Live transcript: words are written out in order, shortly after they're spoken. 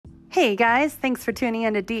Hey guys, thanks for tuning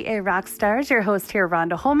in to DA Rockstars. Your host here,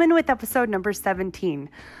 Rhonda Holman, with episode number 17.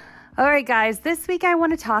 All right, guys, this week I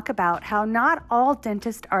want to talk about how not all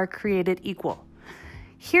dentists are created equal.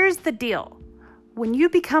 Here's the deal. When you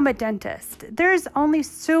become a dentist, there's only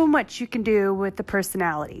so much you can do with the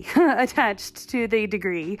personality attached to the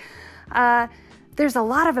degree. There's a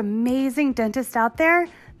lot of amazing dentists out there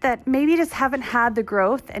that maybe just haven't had the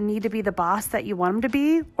growth and need to be the boss that you want them to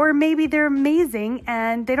be, or maybe they're amazing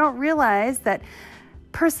and they don't realize that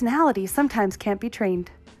personality sometimes can't be trained.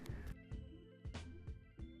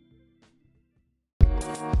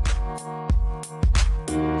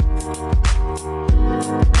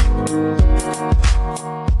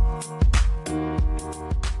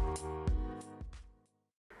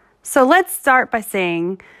 So let's start by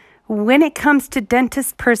saying, when it comes to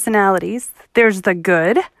dentist personalities, there's the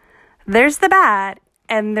good, there's the bad,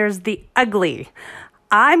 and there's the ugly.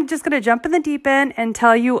 I'm just going to jump in the deep end and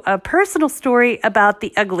tell you a personal story about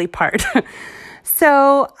the ugly part.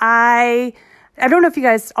 So I don't know if you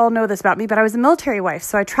guys all know this about me, but I was a military wife,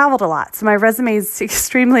 so I traveled a lot. So my resume is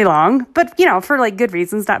extremely long, but for like good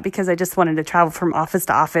reasons, not because I just wanted to travel from office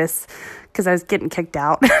to office because I was getting kicked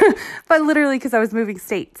out, but literally because I was moving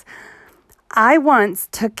states. I once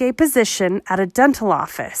took a position at a dental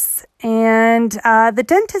office, and the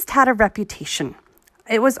dentist had a reputation.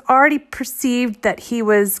 It was already perceived that he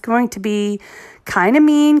was going to be kind of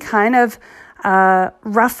mean, kind of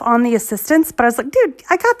rough on the assistants, but I was like, dude,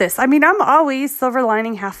 I got this. I mean, I'm always silver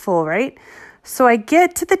lining half full, right? So I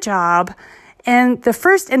get to the job, and the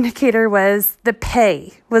first indicator was the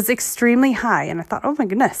pay was extremely high, and I thought, oh my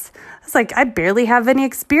goodness. I was like, I barely have any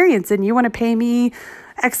experience, and you want to pay me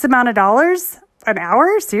X amount of dollars an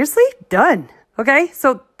hour? Seriously? Done. Okay.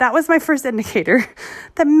 So that was my first indicator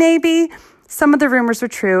that maybe some of the rumors were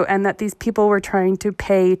true and that these people were trying to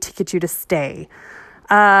pay to get you to stay.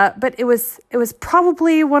 But it was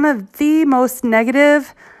probably one of the most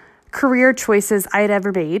negative career choices I had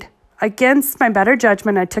ever made. Against my better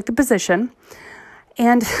judgment, I took the position,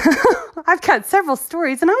 and I've got several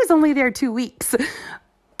stories, and I was only there 2 weeks.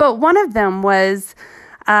 But one of them was,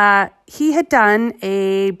 he had done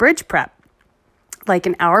a bridge prep like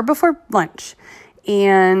an hour before lunch,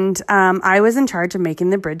 and I was in charge of making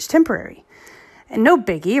the bridge temporary. And no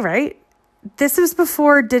biggie, right? This was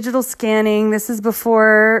before digital scanning. This is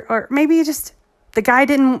before, or maybe just the guy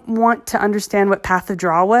didn't want to understand what path of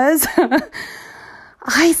draw was.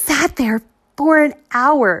 I sat there for an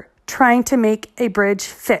hour trying to make a bridge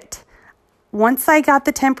fit. Once I got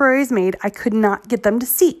the temporaries made, I could not get them to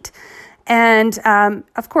seat. And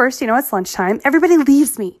of course, it's lunchtime. Everybody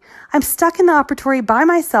leaves me. I'm stuck in the operatory by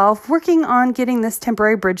myself working on getting this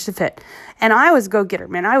temporary bridge to fit. And I was go-getter,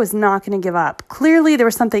 man. I was not going to give up. Clearly, there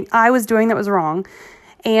was something I was doing that was wrong.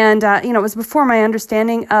 And, it was before my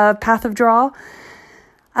understanding of path of draw.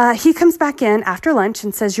 He comes back in after lunch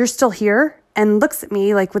and says, "You're still here?" And looks at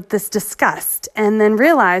me like with this disgust, and then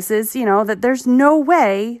realizes, that there's no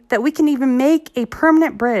way that we can even make a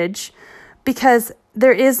permanent bridge because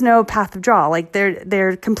there is no path of draw. Like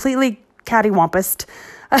they're completely cattywampused.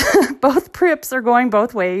 Both prips are going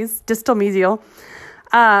both ways, distal mesial.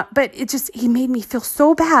 But he made me feel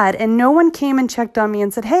so bad, and no one came and checked on me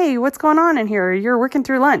and said, "Hey, what's going on in here? You're working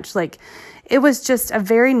through lunch." Like, it was just a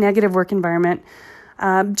very negative work environment,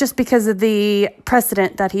 just because of the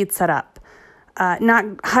precedent that he'd set up. Not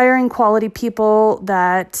hiring quality people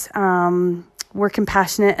that were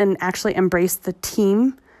compassionate and actually embraced the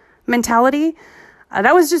team mentality.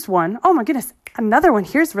 That was just one. Oh my goodness. Another one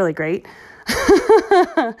here's really great.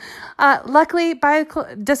 Luckily, by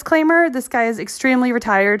disclaimer, this guy is extremely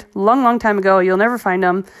retired. Long time ago. You'll never find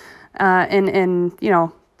him. In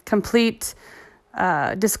complete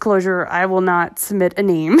disclosure, I will not submit a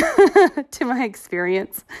name to my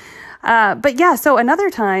experience. But yeah, so another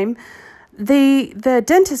time, the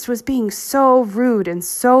dentist was being so rude and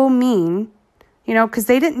so mean, because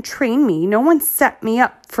they didn't train me. No one set me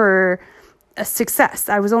up for a success.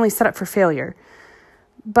 I was only set up for failure.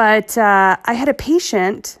 But I had a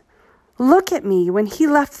patient look at me when he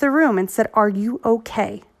left the room and said, "Are you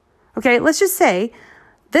okay?" Okay, let's just say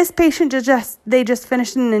this patient they just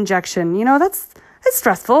finished an injection. That's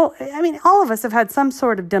stressful. I mean, all of us have had some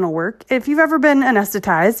sort of dental work. If you've ever been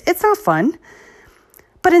anesthetized, it's not fun.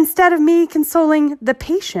 But instead of me consoling the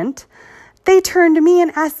patient, they turned to me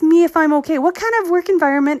and asked me if I'm okay. What kind of work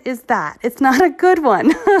environment is that? It's not a good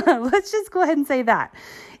one. Let's just go ahead and say that.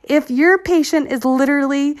 If your patient is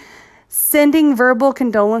literally sending verbal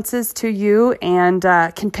condolences to you and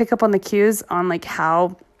can pick up on the cues on like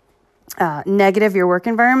how negative your work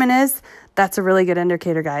environment is, that's a really good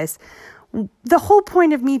indicator, guys. The whole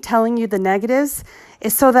point of me telling you the negatives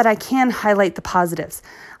is so that I can highlight the positives.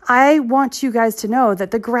 I want you guys to know that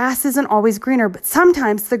the grass isn't always greener, but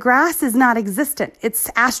sometimes the grass is not existent. It's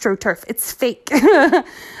astroturf. It's fake.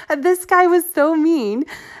 This guy was so mean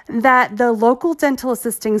that the local dental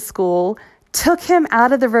assisting school took him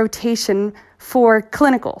out of the rotation for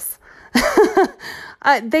clinicals.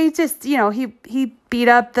 They just, he beat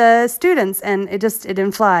up the students and it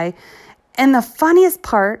didn't fly. And the funniest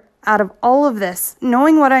part out of all of this,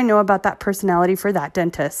 knowing what I know about that personality for that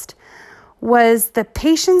dentist, was the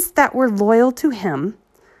patients that were loyal to him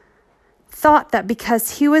thought that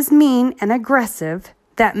because he was mean and aggressive,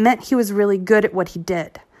 that meant he was really good at what he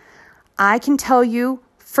did. I can tell you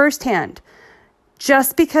firsthand,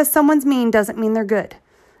 just because someone's mean doesn't mean they're good.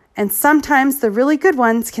 And sometimes the really good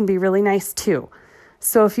ones can be really nice too.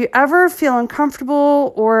 So if you ever feel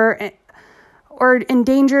uncomfortable or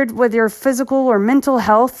endangered with your physical or mental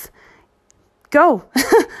health, go.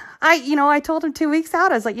 I told him 2 weeks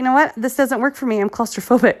out, I was like, you know what? This doesn't work for me. I'm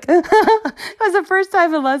claustrophobic. It was the first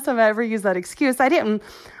time and last time I ever used that excuse. I didn't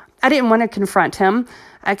want to confront him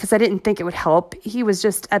because I didn't think it would help. He was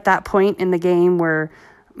just at that point in the game where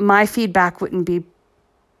my feedback wouldn't be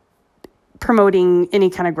promoting any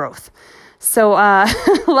kind of growth. So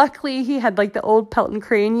luckily he had like the old Pelton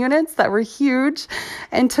Crane units that were huge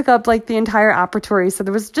and took up like the entire operatory. So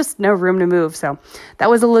there was just no room to move. So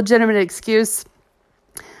that was a legitimate excuse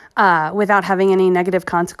without having any negative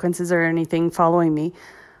consequences or anything following me.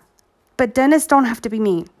 But dentists don't have to be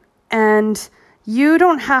mean. And you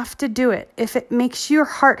don't have to do it. If it makes your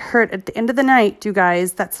heart hurt at the end of the night, you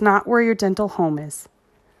guys, that's not where your dental home is.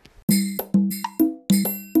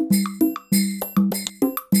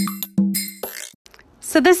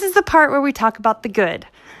 So this is the part where we talk about the good.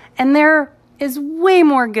 And there is way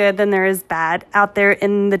more good than there is bad out there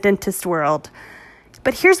in the dentist world.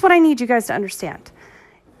 But here's what I need you guys to understand.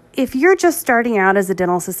 If you're just starting out as a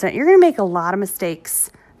dental assistant, you're going to make a lot of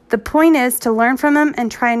mistakes. The point is to learn from them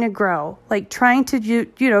and trying to grow, like trying to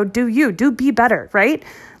be better, right?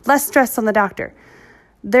 Less stress on the doctor.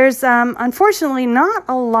 There's unfortunately not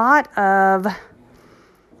a lot of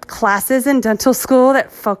classes in dental school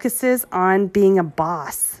that focuses on being a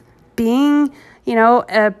boss, being,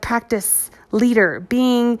 a practice leader,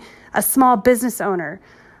 being a small business owner.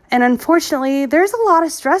 And unfortunately, there's a lot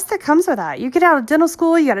of stress that comes with that. You get out of dental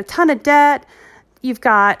school, you got a ton of debt, you've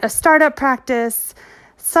got a startup practice.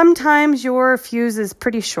 Sometimes your fuse is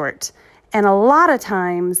pretty short. And a lot of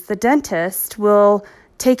times the dentist will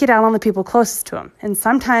take it out on the people closest to him. And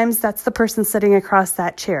sometimes that's the person sitting across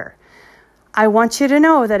that chair. I want you to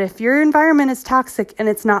know that if your environment is toxic and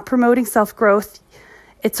it's not promoting self-growth,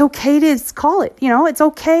 it's okay to call it. It's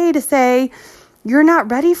okay to say, you're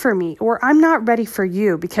not ready for me or I'm not ready for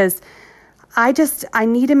you, because I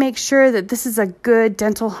need to make sure that this is a good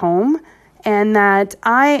dental home and that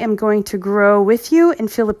I am going to grow with you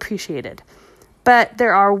and feel appreciated. But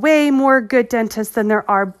there are way more good dentists than there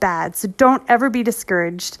are bad. So don't ever be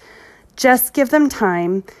discouraged. Just give them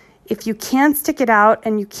time. If you can stick it out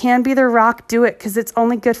and you can be their rock, do it, because it's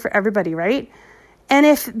only good for everybody, right? And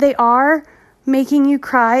if they are making you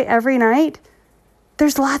cry every night,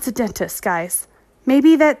 there's lots of dentists, guys.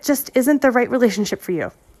 Maybe that just isn't the right relationship for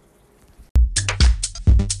you.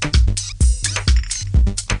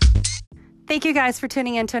 Thank you guys for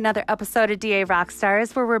tuning in to another episode of DA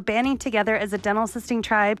Rockstars, where we're banding together as a dental assisting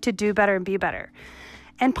tribe to do better and be better.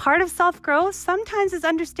 And part of self-growth sometimes is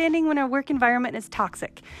understanding when a work environment is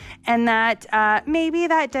toxic and that maybe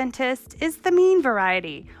that dentist is the mean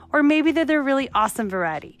variety, or maybe they're the really awesome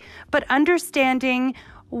variety. But understanding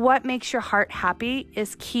what makes your heart happy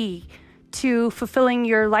is key to fulfilling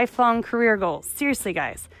your lifelong career goals. Seriously,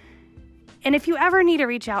 guys. And if you ever need to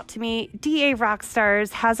reach out to me, DA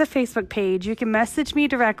Rockstars has a Facebook page. You can message me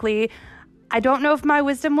directly. I don't know if my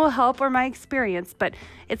wisdom will help or my experience, but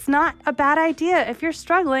it's not a bad idea if you're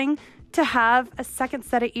struggling to have a second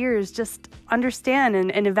set of ears. Just understand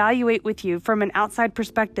and evaluate with you from an outside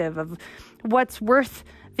perspective of what's worth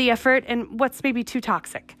the effort and what's maybe too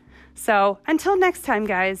toxic. So until next time,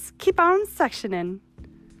 guys, keep on sectioning.